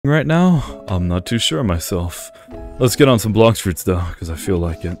right now? I'm not too sure myself. Let's get on some BloxFruits though, because I feel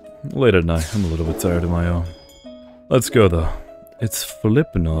like it. Late at night, I'm a little bit tired of my own. Let's go though. It's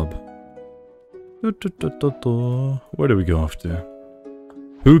Flipnob. Where do we go off to?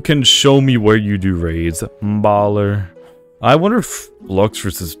 Who can show me where you do raids? Baller. I wonder if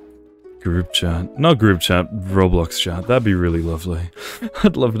BloxFruits is group chat. Not group chat, Roblox chat. That'd be really lovely.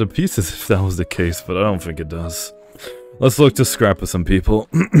 I'd love it to pieces if that was the case, but I don't think it does. Let's look to scrap with some people.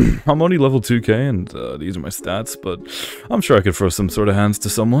 I'm only level 2k and these are my stats, but I'm sure I could throw some sort of hands to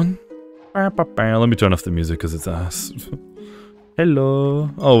someone. Let me turn off the music because it's ass.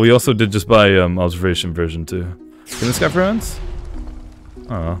 Hello. Oh, we also did just buy observation version 2. Can this guy for hands?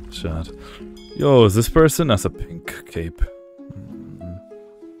 Oh, shit. Yo, is this person? That's a pink cape.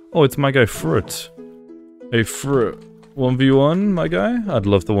 Oh, it's my guy Fruit. Hey, Fruit. 1v1, my guy? I'd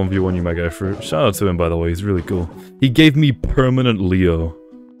love to 1v1 you, my guy Fruit. Shout out to him, by the way. He's really cool. He gave me permanent Leo.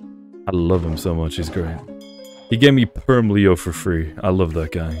 I love him so much. He's great. He gave me perm Leo for free. I love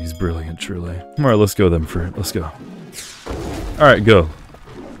that guy. He's brilliant, truly. Alright, let's go then, Fruit. Let's go. Alright, go.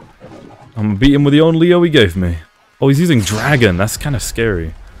 I'm gonna beat him with the own Leo he gave me. Oh, he's using Dragon. That's kind of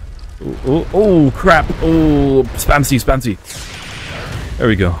scary. Oh, crap. Oh, spamsy. There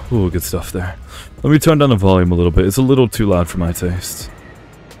we go. Oh, good stuff there. Let me turn down the volume a little bit. It's a little too loud for my taste.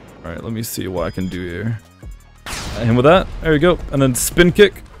 Alright, let me see what I can do here. Hit him with that. There we go. And then spin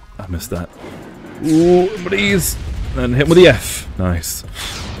kick. I missed that. Ooh, please. And hit him with the F. Nice.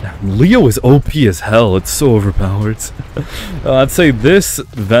 Leo is OP as hell. It's so overpowered. I'd say this,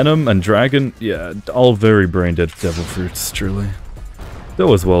 Venom, and Dragon, yeah, all very brain-dead devil fruits, truly.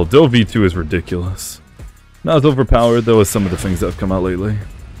 Though as well. Though V2 is ridiculous. Not as overpowered, though, as some of the things that have come out lately.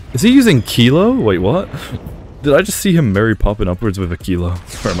 Is he using Kilo? Wait, what? Did I just see him Mary popping upwards with a Kilo?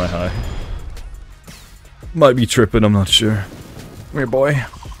 Or am I high? Might be tripping, I'm not sure. Come here, boy.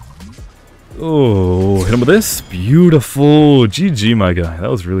 Oh, hit him with this? Beautiful. GG, my guy. That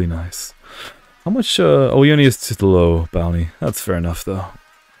was really nice. How much, oh, he only has to the low bounty. That's fair enough, though.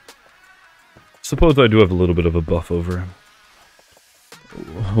 Suppose I do have a little bit of a buff over him.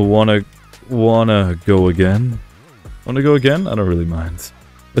 Wanna go again? Wanna go again? I don't really mind.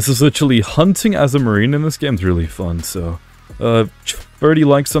 This is literally hunting as a marine in this game is really fun, so 30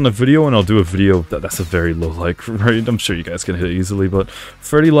 likes on the video and I'll do a video that's a very low like rate. I'm sure you guys can hit it easily, but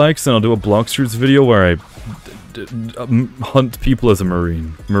 30 likes and I'll do a BloxFruits video where I hunt people as a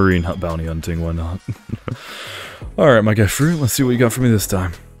marine. Marine bounty hunting, why not? Alright, my guy Fruit, let's see what you got for me this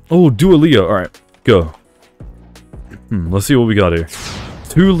time. Oh, do a Leo. Alright, go. Let's see what we got here.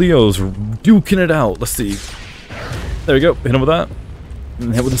 2 Leos duking it out. Let's see. There we go. Hit him with that.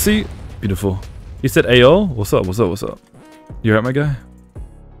 And hit with a C. Beautiful. He said AO? What's up? You alright, my guy?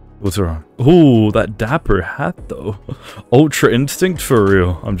 What's wrong? Ooh, that dapper hat, though. Ultra Instinct for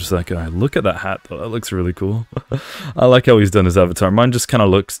real. I'm just that guy. Look at that hat, though. That looks really cool. I like how he's done his avatar. Mine just kind of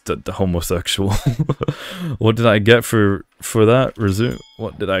looks homosexual. What did I get for that? Resume.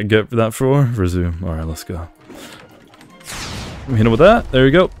 What did I get that for? Resume. Alright, let's go. Hit him with that. There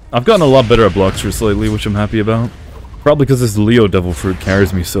you go. I've gotten a lot better at BloxFruits lately, which I'm happy about. Probably because this Leo Devil Fruit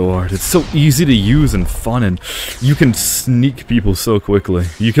carries me so hard. It's so easy to use and fun, and you can sneak people so quickly.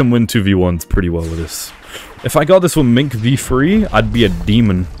 You can win 2v1s pretty well with this. If I got this with Mink V free, I'd be a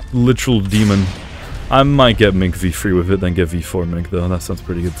demon. Literal demon. I might get Mink V free with it, then get V4 Mink though. That sounds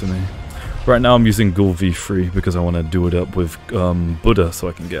pretty good to me. Right now I'm using Ghoul V free because I want to do it up with Buddha so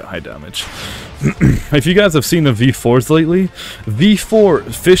I can get high damage. If you guys have seen the V4s lately,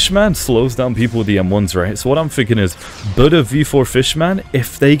 V4 Fishman slows down people with the M1s, right? So what I'm thinking is, Buddha V4 Fishman,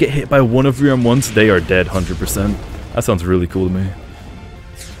 if they get hit by one of your M1s, they are dead 100%. That sounds really cool to me.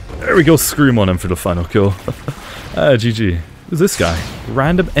 There we go, scream on him for the final kill. GG. Who's this guy?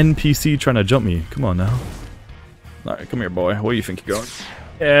 Random NPC trying to jump me. Come on now. Alright, come here, boy. Where do you think you're going?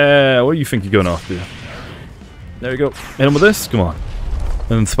 Yeah, what do you think you're going off to? There you go. Hit him with this. Come on. And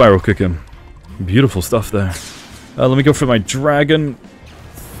then spiral kick him. Beautiful stuff there. Let me go for my dragon.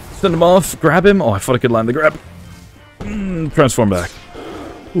 Send him off. Grab him. Oh, I thought I could land the grab. Transform back.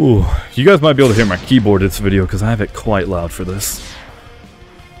 Ooh, you guys might be able to hear my keyboard in this video because I have it quite loud for this.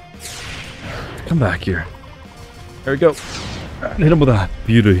 Come back here. There we go. Hit him with that.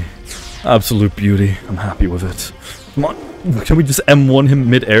 Beauty. Absolute beauty. I'm happy with it. Come on. Can we just M1 him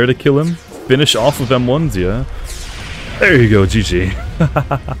mid-air to kill him? Finish off with M1s, yeah? There you go, GG.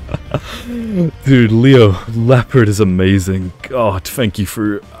 Dude, Leo, Leopard is amazing. God, thank you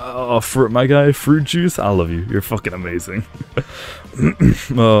for my guy, Fruit Juice. I love you. You're fucking amazing.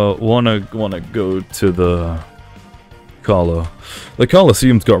 Wanna go to the Colo. The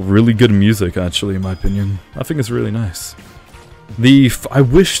Coliseum's got really good music, actually, in my opinion. I think it's really nice. I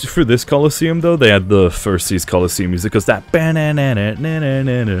wished for this Coliseum though they had the First Seas Coliseum music, because that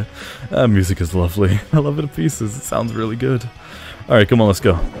music is lovely. I love it to pieces. It sounds really good. Alright, come on, let's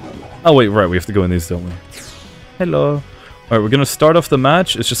go. Oh wait, right, we have to go in these, don't we? Hello. Alright, we're gonna start off the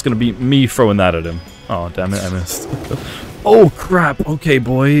match. It's just gonna be me throwing that at him. Oh, damn it, I missed. Oh, crap. Okay,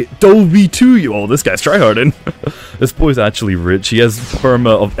 boy. Dolby to you. Oh, this guy's tryharding. This boy's actually rich. He has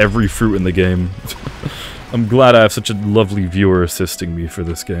perma of every fruit in the game. I'm glad I have such a lovely viewer assisting me for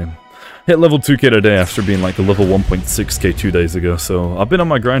this game. Hit level 2k today after being like a level 1.6k 2 days ago, so I've been on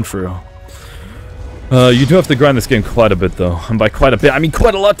my grind for real. You do have to grind this game quite a bit though, and by quite a bit, I mean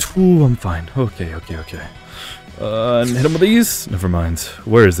quite a lot. Ooh, I'm fine. Okay. And hit him with these? Never mind.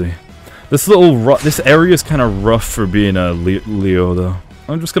 Where is he? This area is kind of rough for being a Leo though.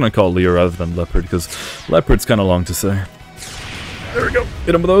 I'm just gonna call Leo rather than Leopard, because Leopard's kind of long to say. There we go.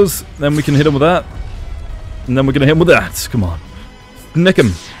 Hit him with those, then we can hit him with that. And then we're gonna hit him with that. Come on. Nick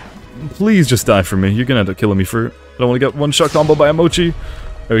him. Please just die for me. You're gonna end up killing me for it. I don't want to get one-shot combo by a Mochi.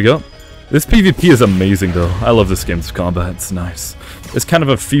 There we go. This PvP is amazing though. I love this game's combat. It's nice. It's kind of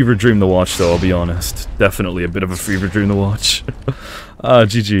a fever dream to watch though, I'll be honest. Definitely a bit of a fever dream to watch.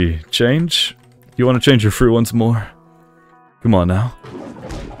 GG. Change? You want to change your fruit once more? Come on now.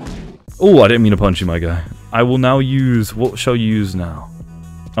 Oh, I didn't mean to punch you, my guy. I will now use... What shall you use now?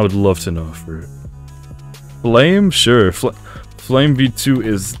 I would love to know a fruit. Flame? Sure. Flame V2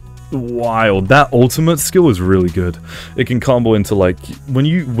 is wild. That ultimate skill is really good. It can combo into like...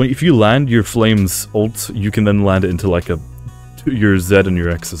 If you land your Flame's ult, you can then land it into like your Z and your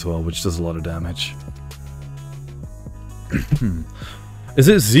X as well, which does a lot of damage. Is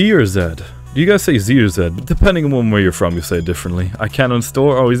it Z or Z? Do you guys say Z or Z? Depending on where you're from, you say it differently. I can't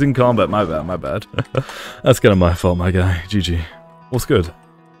unstore. Oh, he's in combat. My bad. That's kind of my fault, my guy. GG. What's good?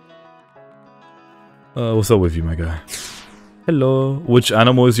 What's up with you, my guy? Hello. Which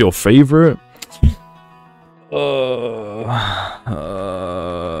animal is your favorite?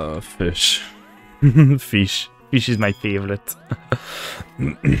 Fish. Fish. Fish is my favorite.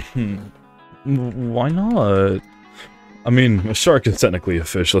 Why not? I mean, a shark is technically a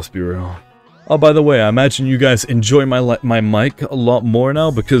fish, let's be real. Oh, by the way, I imagine you guys enjoy my mic a lot more now,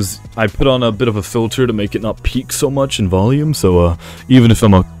 because I put on a bit of a filter to make it not peak so much in volume, so even if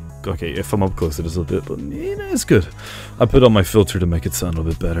I'm up... Okay, if I'm up close it is a bit, but it's good. I put on my filter to make it sound a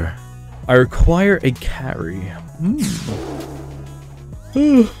bit better. I require a carry.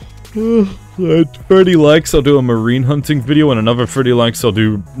 30 likes, I'll do a marine hunting video, and another 30 likes, I'll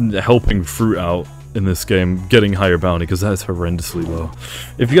do helping fruit out in this game, getting higher bounty, because that is horrendously low.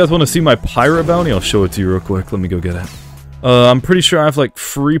 If you guys want to see my pirate bounty, I'll show it to you real quick. Let me go get it. I'm pretty sure I have like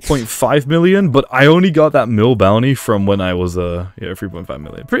 3.5 million, but I only got that mill bounty from when I was, yeah, 3.5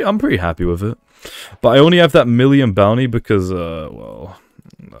 million. I'm pretty happy with it. But I only have that million bounty because, well,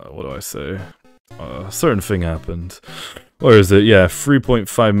 what do I say? A certain thing happened. Where is it? Yeah,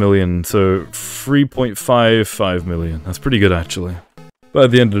 3.5 million, so 3.55 million. That's pretty good, actually. But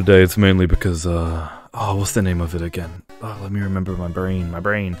at the end of the day, it's mainly because, oh, what's the name of it again? Oh, let me remember my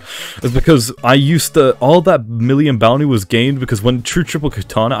brain. It's because I used to, all that million bounty was gained because when True Triple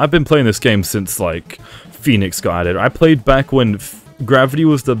Katana, I've been playing this game since, like, Phoenix got added. I played back when Gravity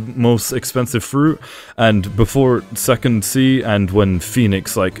was the most expensive fruit, and before Second C, and when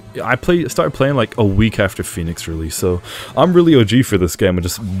Phoenix, like, started playing, like, a week after Phoenix release, so I'm really OG for this game. I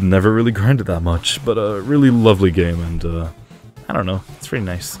just never really grinded that much, but a really lovely game, and, I don't know, it's pretty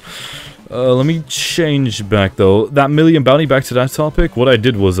nice. Let me change back though. That million bounty, back to that topic, what I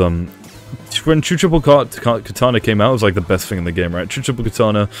did was, when True Triple Katana came out, it was like the best thing in the game, right? True Triple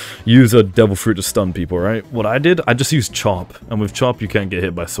Katana, use a devil fruit to stun people, right? What I did, I just used Chop, and with Chop you can't get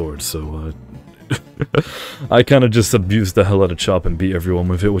hit by swords, so, I kind of just abused the hell out of Chop and beat everyone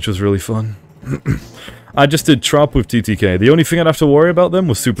with it, which was really fun. I just did Chop with TTK. The only thing I'd have to worry about them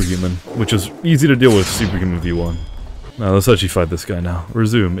was Superhuman, which was easy to deal with Superhuman V1. Now, let's actually fight this guy now.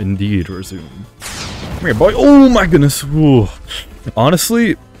 Resume. Indeed, resume. Come here, boy. Oh, my goodness. Ooh.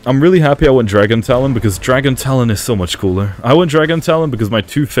 Honestly, I'm really happy I went Dragon Talon, because Dragon Talon is so much cooler. I went Dragon Talon because my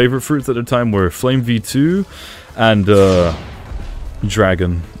two favorite fruits at the time were Flame V2 and,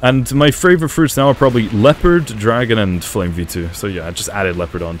 Dragon. And my favorite fruits now are probably Leopard, Dragon, and Flame V2. So yeah, I just added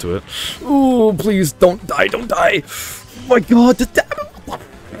Leopard onto it. Ooh, please, don't die, don't die. Oh my god,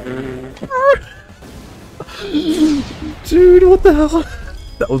 dude, what the hell?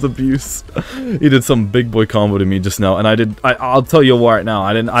 That was abuse. He did some big boy combo to me just now, and I'll tell you right now,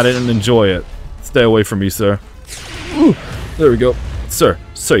 I didn't enjoy it. Stay away from me, sir. Ooh, there we go. Sir,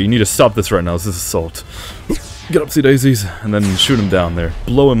 you need to stop this right now. This is assault. Get up, see daisies, and then shoot him down there.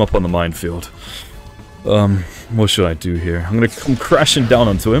 Blow him up on the minefield. What should I do here? I'm gonna come crashing down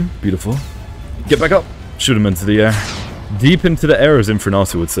onto him. Beautiful. Get back up. Shoot him into the air. Deep into the air, as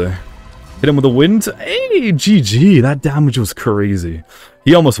Infernasi would say. Hit him with the wind. Hey, GG. That damage was crazy.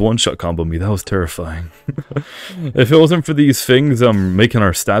 He almost one-shot comboed me. That was terrifying. If it wasn't for these things making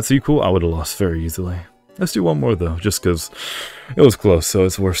our stats equal, I would have lost very easily. Let's do one more, though, just because it was close, so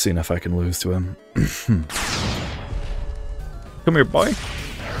it's worth seeing if I can lose to him. Come here, boy.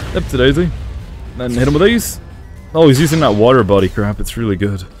 Up to Daisy. Then hit him with these. Oh, he's using that water body crap. It's really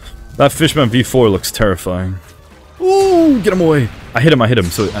good. That Fishman V4 looks terrifying. Ooh, get him away. I hit him,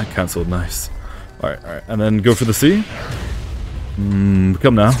 so that cancelled. Nice. Alright. And then go for the C.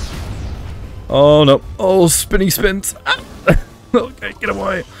 Come now. Oh, no. Oh, spinny spins. Ah. Okay, get him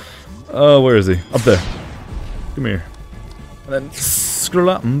away. Where is he? Up there. Come here. And then scroll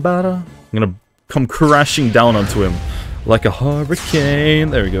up. I'm gonna come crashing down onto him like a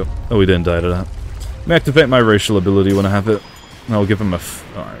hurricane. There we go. Oh, we didn't die to that. Let me activate my racial ability when I have it. And I'll give him a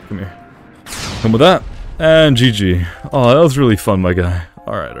alright, come here. Come with that. And GG. Oh, that was really fun, my guy.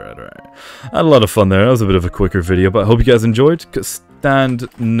 Alright. I had a lot of fun there. That was a bit of a quicker video, but I hope you guys enjoyed. Stand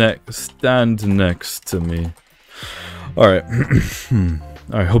next to me. Alright.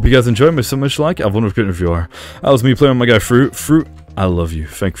 Alright, hope you guys enjoyed. Miss so much like. I've wondered if you are. That was me playing with my guy Fruit. Fruit, I love you.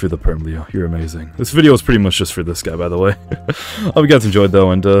 Thank you for the perm, Leo. You're amazing. This video is pretty much just for this guy, by the way. Hope you guys enjoyed,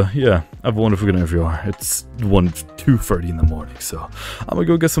 though, and yeah, I've a wonderful good night if you are. It's 2:30 in the morning, so I'm gonna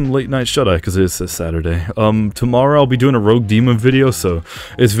go get some late night shut-eye because it's a Saturday. Tomorrow I'll be doing a Rogue Demon video, so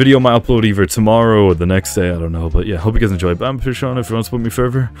this video might upload either tomorrow or the next day. I don't know, but yeah, hope you guys enjoyed. But I'm pretty sure if you want to support me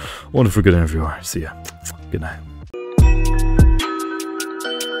further, wonderful good night if you are. See ya. Good night.